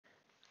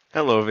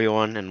Hello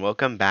everyone and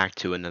welcome back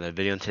to another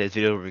video. In today's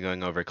video we're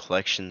going over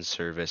collection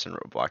service in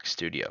Roblox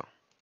Studio.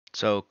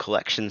 So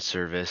collection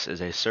service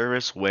is a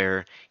service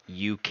where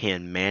you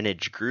can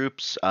manage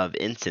groups of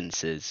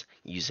instances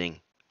using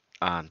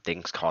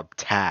things called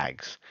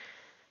tags.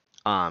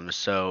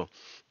 So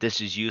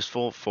this is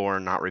useful for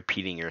not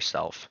repeating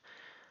yourself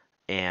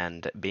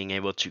and being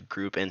able to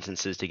group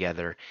instances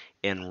together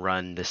and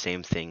run the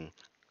same thing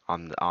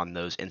on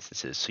those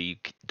instances so you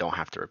don't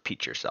have to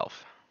repeat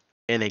yourself.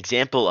 An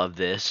example of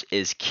this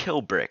is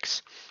kill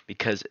bricks,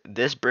 because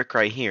this brick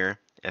right here,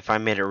 if I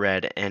made it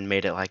red and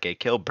made it like a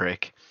kill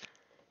brick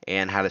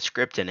and had a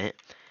script in it,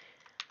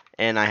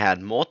 and I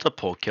had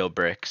multiple kill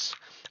bricks,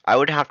 I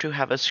would have to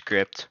have a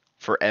script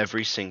for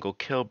every single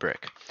kill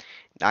brick.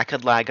 That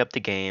could lag up the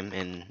game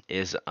and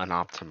is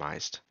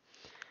unoptimized.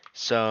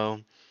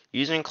 So,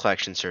 using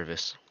collection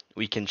service,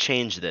 we can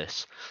change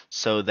this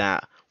so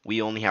that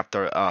we only have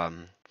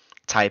to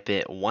type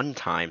it one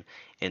time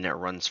and it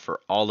runs for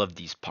all of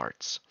these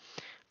parts.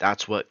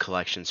 That's what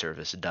collection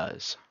service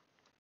does.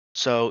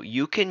 So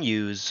you can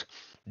use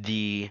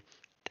the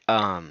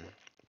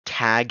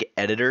tag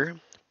editor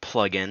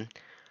plugin,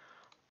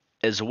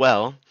 as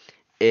well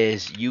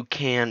as you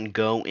can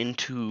go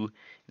into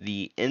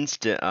the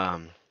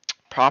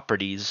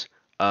properties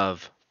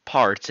of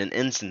parts and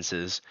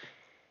instances,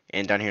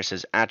 and down here it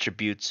says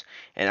attributes,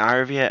 and I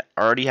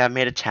already have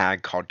made a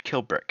tag called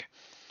killbrick.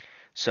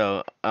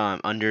 So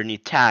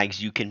underneath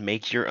tags you can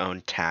make your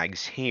own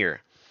tags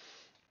here.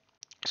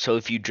 So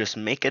if you just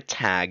make a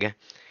tag,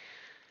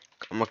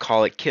 I'm gonna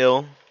call it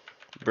kill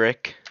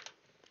brick,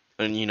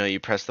 and you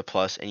press the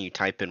plus and you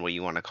type in what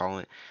you want to call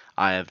it.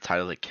 I have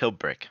titled it kill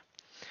brick.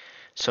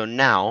 So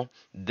now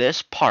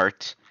this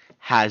part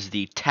has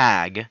the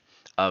tag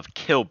of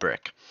kill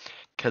brick,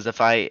 because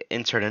if I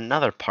insert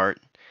another part,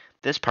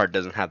 this part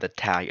doesn't have the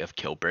tag of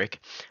kill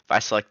brick. If I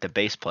select the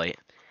base plate,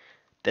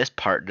 this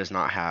part does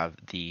not have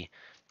the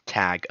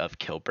tag of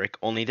kill brick.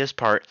 Only this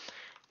part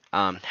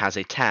has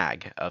a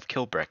tag of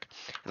kill brick,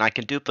 and I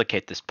can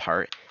duplicate this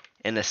part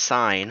and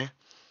assign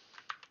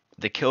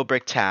the kill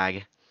brick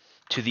tag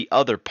to the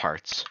other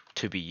parts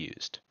to be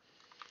used.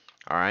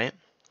 Alright,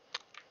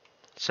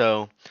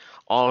 so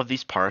all of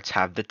these parts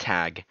have the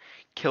tag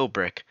kill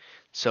brick.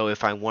 So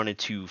if I wanted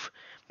to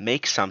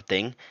make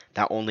something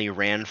that only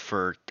ran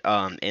for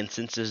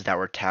instances that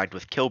were tagged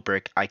with kill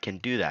brick, I can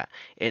do that,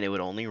 and it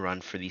would only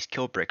run for these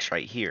kill bricks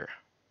right here.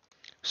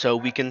 So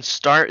we can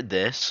start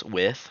this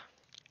with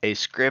a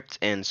script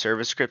and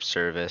script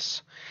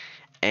service,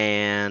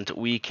 and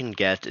we can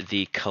get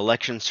the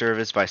collection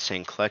service by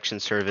saying collection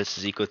service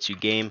is equal to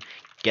game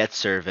get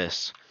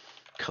service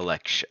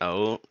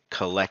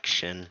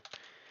collection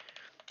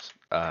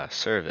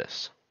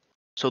service.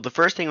 So the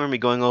first thing we're going to be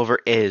going over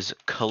is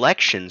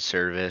collection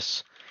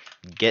service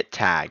get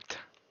tagged.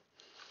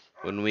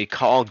 When we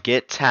call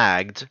get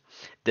tagged,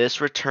 this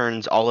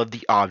returns all of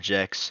the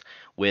objects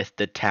with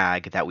the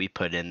tag that we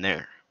put in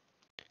there.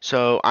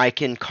 So I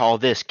can call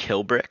this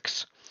kill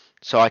bricks.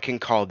 So I can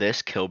call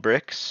this kill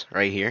bricks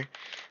right here,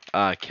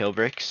 kill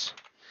bricks,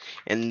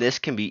 and this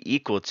can be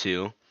equal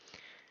to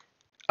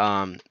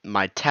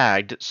my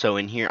tagged. So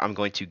in here I'm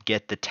going to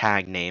get the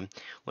tag name,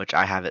 which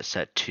I have it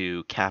set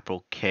to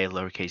capital K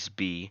lowercase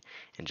b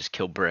and just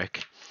kill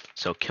brick.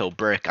 So kill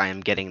brick, I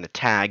am getting the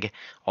tag,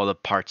 all the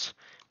parts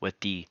with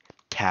the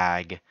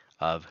tag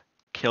of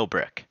kill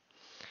brick.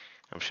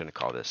 I'm just going to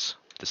call this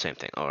the same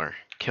thing, or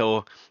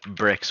kill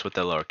bricks with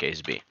the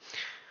lowercase b.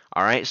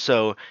 Alright,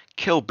 so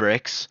kill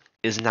bricks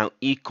is now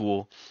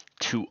equal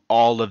to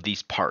all of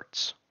these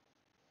parts.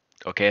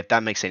 Okay, if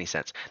that makes any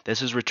sense.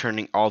 This is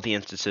returning all the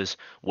instances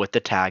with the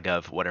tag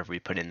of whatever we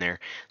put in there.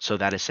 So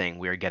that is saying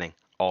we are getting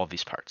all of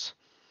these parts.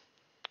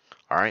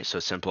 Alright, so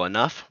simple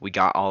enough. We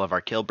got all of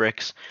our kill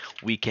bricks.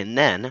 We can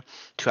then,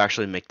 to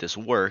actually make this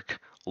work,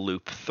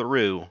 loop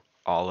through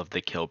all of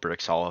the kill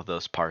bricks, all of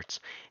those parts,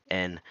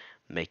 and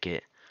make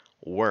it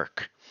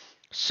work.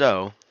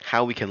 So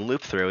how we can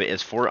loop through it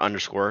is for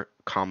underscore,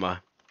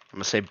 comma, I'm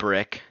going to say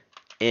brick,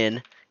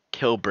 in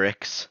kill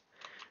bricks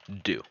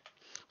do.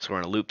 So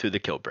we're going to loop through the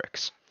kill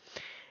bricks.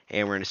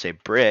 And we're going to say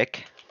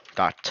brick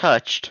dot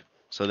touched.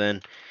 So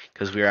then,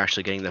 because we are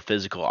actually getting the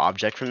physical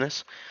object from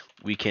this,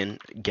 we can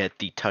get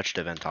the touched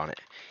event on it.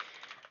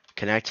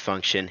 Connect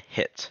function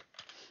hit.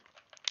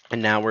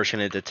 And now we're just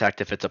going to detect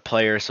if it's a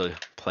player. So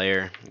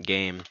player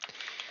game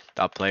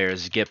dot player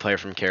is get player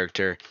from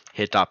character,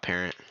 hit dot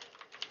parent.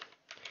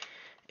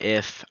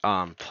 If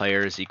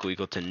player is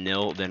equal to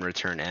nil, then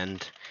return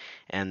end.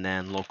 And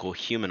then local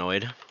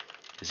humanoid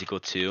is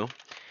equal to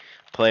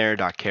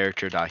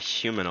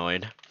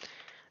player.character.humanoid.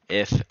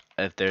 If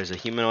there's a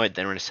humanoid,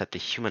 then we're going to set the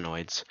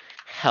humanoid's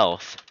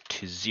health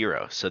to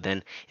 0. So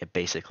then it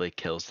basically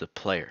kills the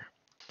player.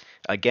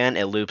 Again,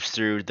 it loops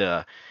through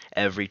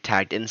every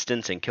tagged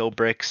instance and kill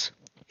bricks.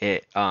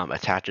 It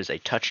attaches a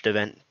touched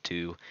event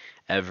to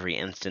every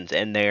instance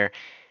in there.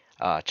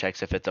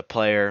 Checks if it's a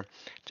player,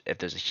 if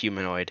there's a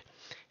humanoid,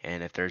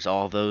 and if there's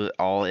all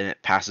in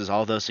it passes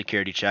all those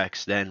security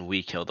checks, then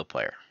we kill the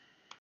player.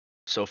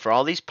 So for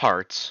all these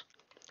parts,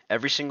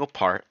 every single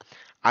part,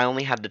 I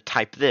only had to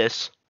type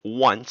this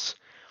once,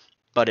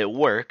 but it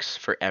works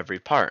for every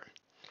part.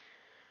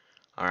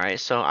 Alright,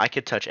 so I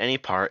could touch any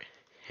part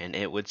and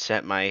it would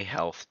set my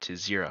health to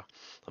 0.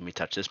 Let me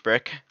touch this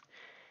brick,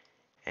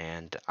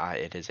 and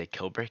it is a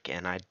kill brick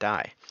and I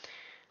die.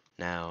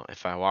 Now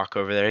if I walk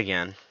over there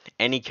again,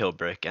 any kill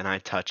brick, and I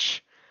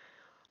touch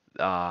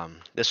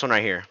this one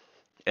right here,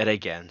 it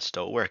again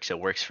still works. It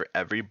works for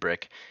every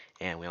brick,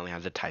 and we only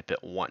have to type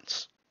it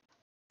once.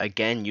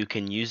 Again, you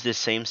can use this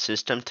same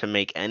system to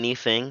make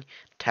anything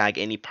tag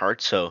any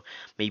part. So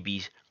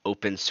maybe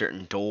open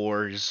certain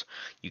doors.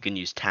 You can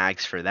use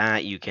tags for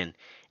that. You can,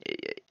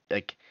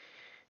 like,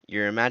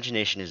 your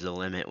imagination is the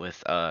limit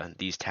with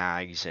these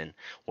tags and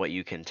what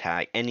you can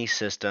tag. Any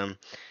system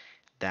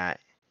that,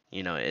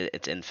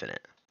 it's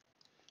infinite.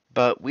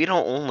 But we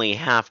don't only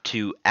have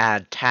to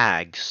add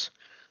tags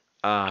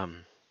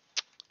in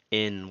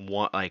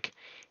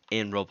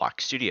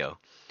Roblox Studio.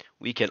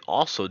 We can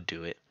also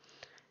do it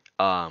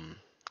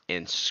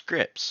in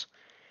scripts.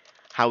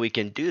 How we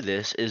can do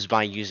this is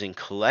by using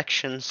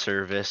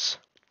CollectionService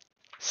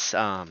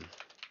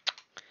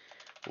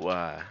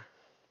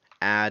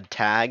add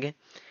tag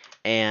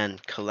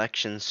and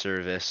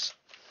CollectionService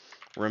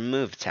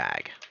remove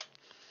tag.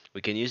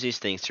 We can use these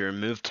things to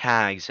remove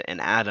tags and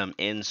add them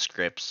in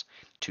scripts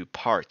to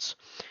parts.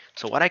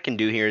 So what I can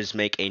do here is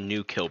make a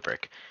new kill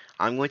brick.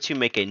 I'm going to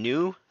make a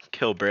new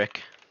kill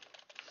brick.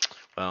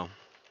 Well,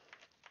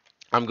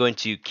 I'm going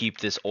to keep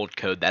this old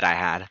code that I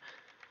had.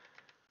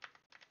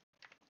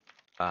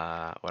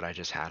 What I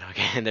just had.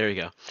 Okay, there we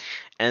go.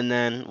 And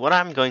then what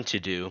I'm going to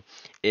do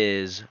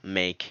is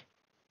make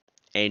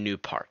a new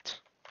part.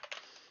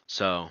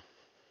 So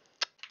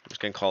I'm just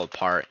going to call it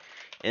part.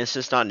 And this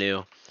is not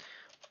new.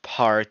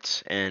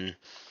 Part and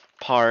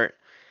part.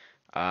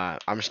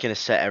 I'm just going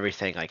to set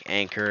everything like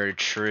anchor,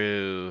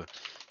 true,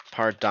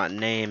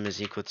 part.name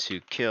is equal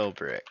to kill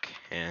brick,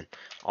 and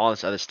all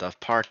this other stuff.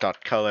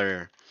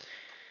 Part.color.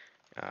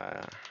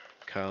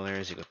 Color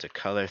is equal to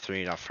color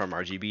 3.from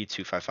RGB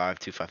 255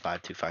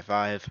 255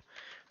 255.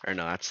 Or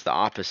no, that's the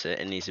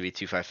opposite. It needs to be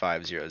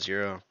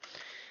 25500.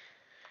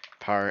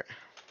 Part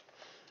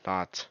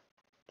dot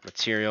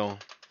material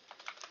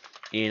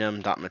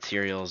enum dot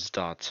materials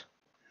dot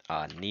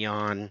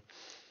neon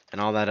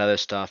and all that other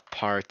stuff.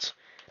 Part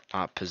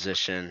dot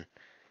position.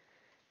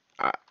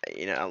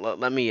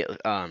 Let me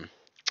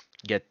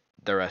get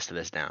the rest of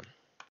this down.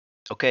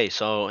 Okay,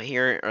 so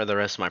here are the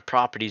rest of my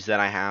properties that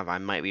I have. I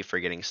might be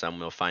forgetting some,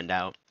 we'll find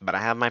out. But I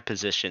have my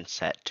position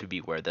set to be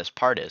where this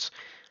part is.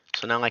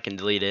 So now I can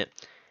delete it,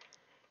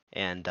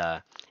 and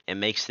it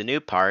makes the new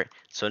part.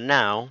 So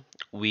now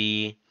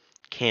we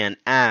can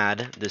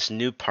add this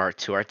new part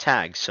to our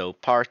tag. So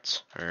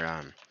parts,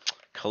 or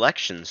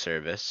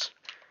CollectionService,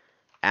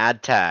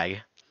 add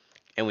tag,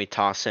 and we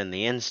toss in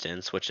the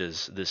instance, which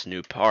is this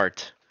new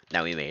part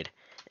that we made,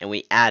 and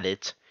we add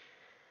it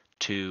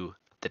to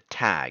the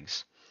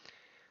tags.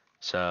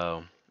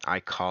 So I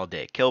called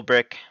it kill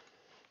brick,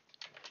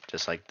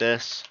 just like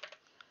this,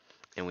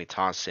 and we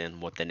toss in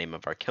what the name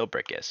of our kill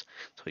brick is.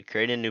 So we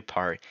create a new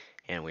part,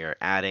 and we are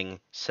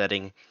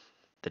setting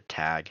the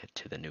tag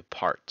to the new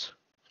part.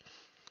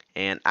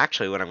 And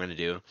actually what I'm going to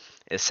do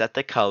is set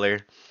the color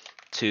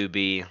to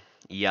be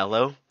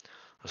yellow,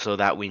 so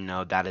that we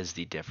know that is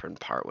the different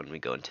part when we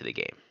go into the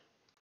game.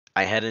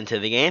 I head into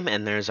the game,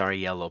 and there's our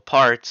yellow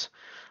parts.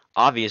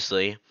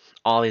 Obviously,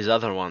 all these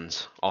other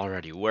ones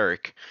already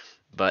work,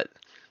 but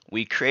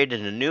we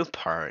created a new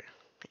part,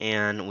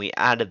 and we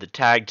added the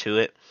tag to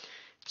it.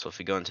 So if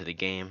we go into the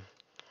game,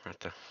 we have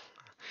to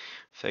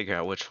figure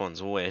out which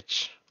one's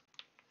which.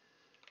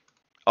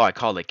 Oh, I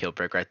called it kill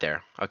brick right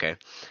there. Okay.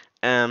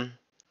 And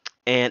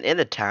in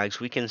the tags,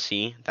 we can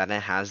see that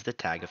it has the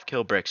tag of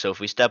kill brick. So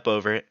if we step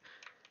over it,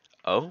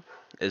 oh,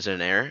 is there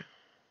an error?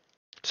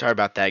 Sorry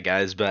about that,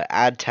 guys, but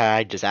add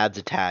tag just adds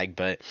a tag,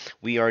 but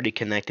we already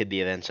connected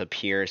the events up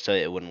here, so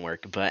it wouldn't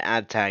work. But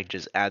add tag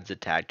just adds a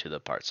tag to the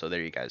part, so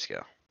there you guys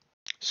go.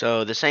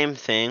 So the same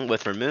thing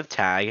with remove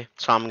tag.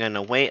 So I'm going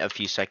to wait a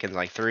few seconds,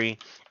 like 3,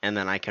 and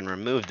then I can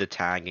remove the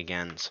tag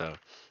again. So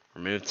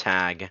remove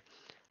tag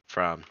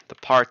from the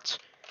part,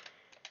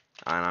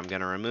 and I'm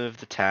going to remove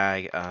the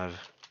tag of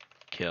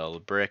kill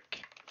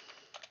brick.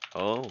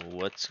 Oh,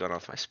 what's going on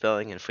with my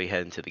spelling? And if we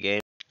head into the game,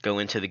 go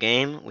into the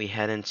game, we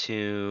head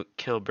into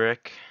kill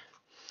brick.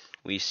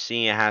 We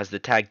see it has the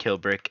tag kill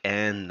brick,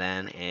 and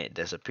then it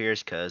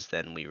disappears because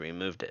then we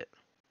removed it.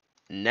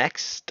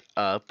 Next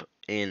up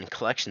in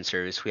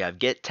CollectionService, we have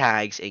get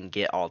tags and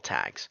get all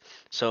tags.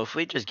 So if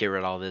we just get rid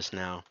of all this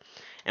now,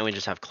 and we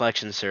just have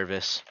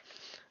CollectionService,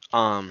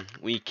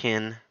 we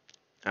can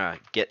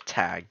get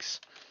tags.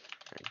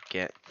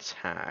 Get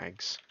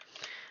tags.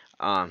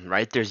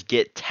 Right, there's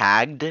get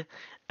tagged,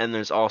 and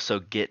there's also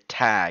get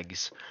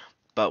tags.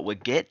 But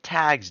what get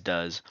tags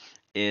does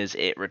is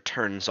it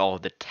returns all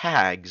the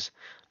tags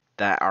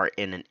that are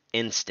in an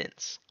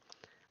instance.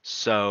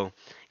 So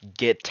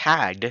get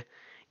tagged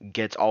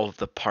gets all of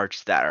the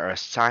parts that are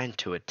assigned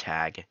to a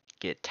tag.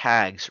 Get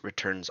tags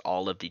returns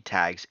all of the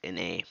tags in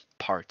a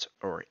part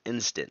or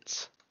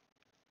instance.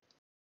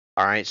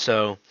 Alright,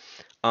 so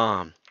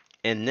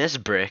In this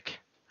brick,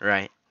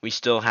 right, we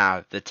still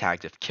have the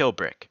tag of kill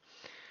brick.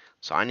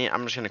 So I'm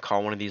just gonna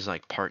call one of these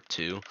like part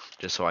 2,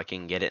 just so I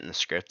can get it in the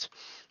script.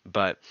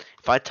 But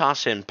if I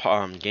toss in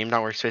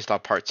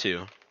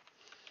game.workspace.part2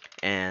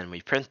 and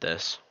we print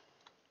this,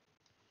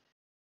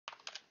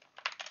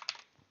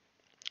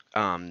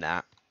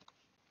 that,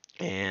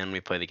 and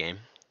we play the game,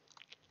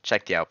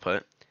 check the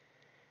output,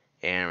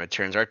 and it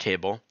returns our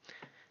table,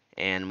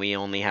 and we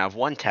only have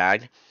one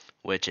tag,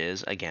 which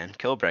is again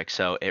kill brick.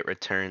 So it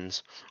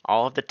returns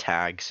all of the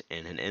tags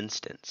in an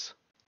instance.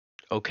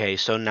 Okay,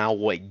 so now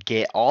what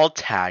get all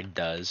tag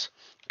does,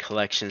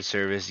 collection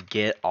service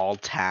get all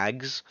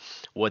tags,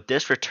 what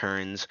this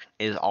returns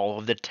is all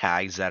of the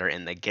tags that are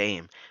in the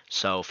game.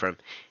 So from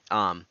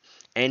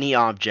any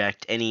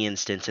object, any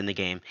instance in the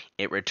game,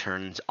 it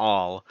returns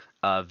all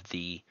of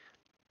the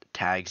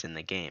tags in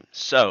the game.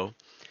 So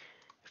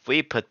if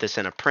we put this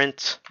in a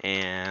print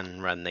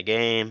and run the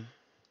game,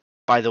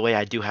 by the way,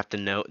 I do have to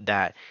note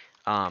that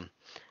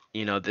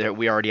there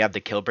we already have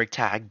the kill brick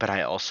tag, but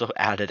I also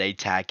added a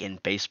tag in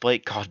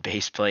baseplate called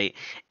baseplate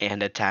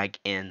and a tag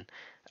in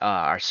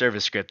our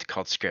service script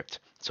called script.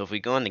 So if we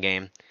go in the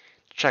game,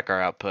 check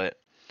our output,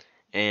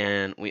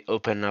 and we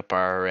open up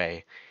our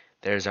array,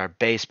 there's our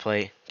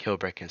baseplate, kill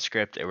brick, and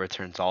script. It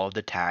returns all of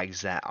the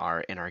tags that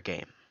are in our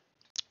game.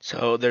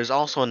 So there's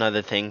also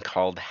another thing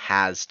called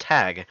has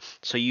tag.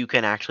 So you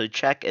can actually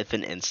check if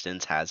an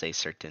instance has a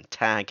certain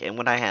tag. And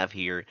what I have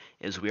here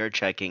is we are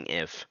checking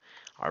if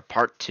our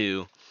part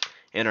 2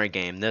 in our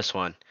game, this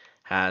one,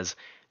 has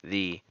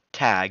the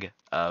tag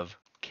of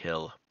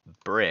kill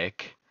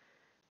brick.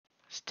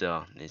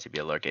 Still needs to be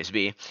a lowercase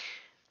b.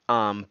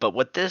 But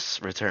what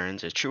this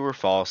returns is true or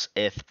false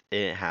if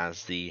it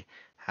has the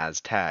has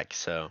tag.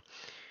 So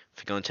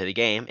if we go into the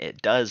game,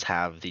 it does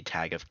have the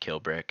tag of kill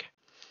brick.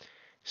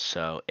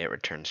 So it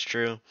returns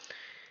true.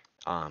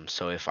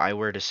 So if I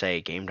were to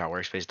say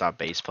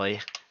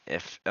game.workspace.baseplay,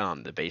 if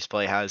the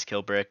baseplay has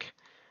kill brick,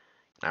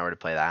 and I were to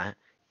play that,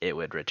 it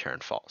would return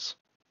false.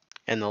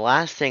 And the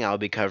last thing I'll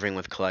be covering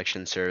with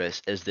collection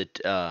service is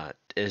that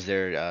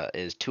there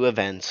is 2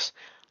 events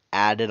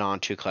added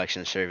onto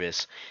collection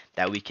service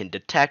that we can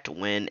detect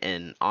when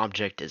an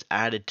object is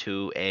added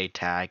to a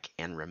tag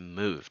and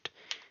removed.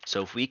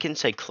 So if we can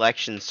say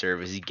collection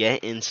service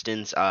get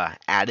instance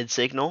added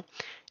signal,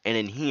 and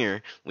in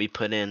here we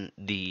put in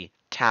the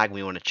tag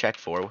we want to check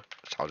for,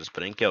 which I'll just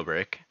put in kill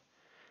brick.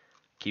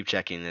 Keep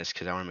checking this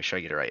because I want to make sure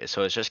I get it right.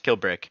 So it's just kill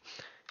brick,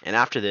 and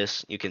after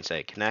this you can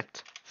say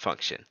connect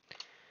function.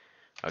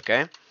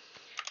 Okay,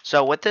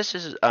 so what this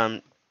is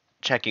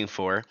checking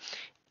for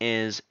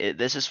is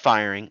this is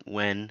firing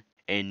when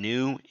a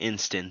new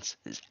instance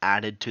is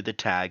added to the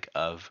tag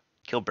of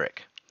kill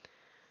brick.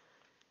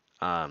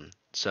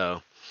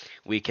 So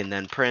we can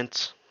then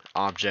print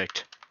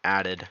object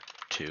added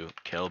to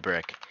kill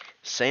brick.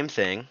 Same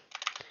thing,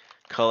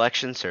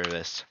 collection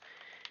service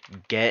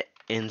get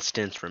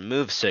instance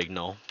remove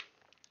signal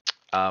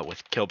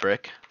with kill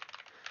brick,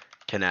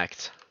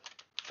 connect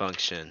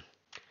function.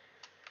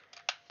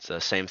 It's the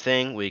same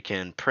thing. We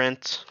can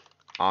print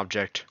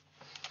object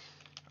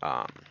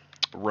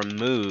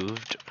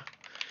removed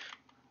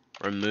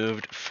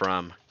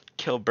from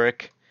kill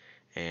brick,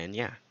 and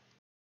yeah.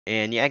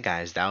 And yeah,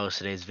 guys, that was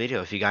today's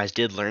video. If you guys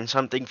did learn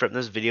something from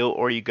this video,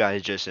 or you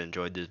guys just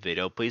enjoyed this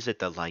video, please hit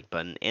the like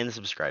button and the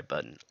subscribe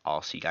button.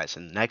 I'll see you guys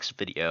in the next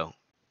video.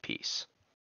 Peace.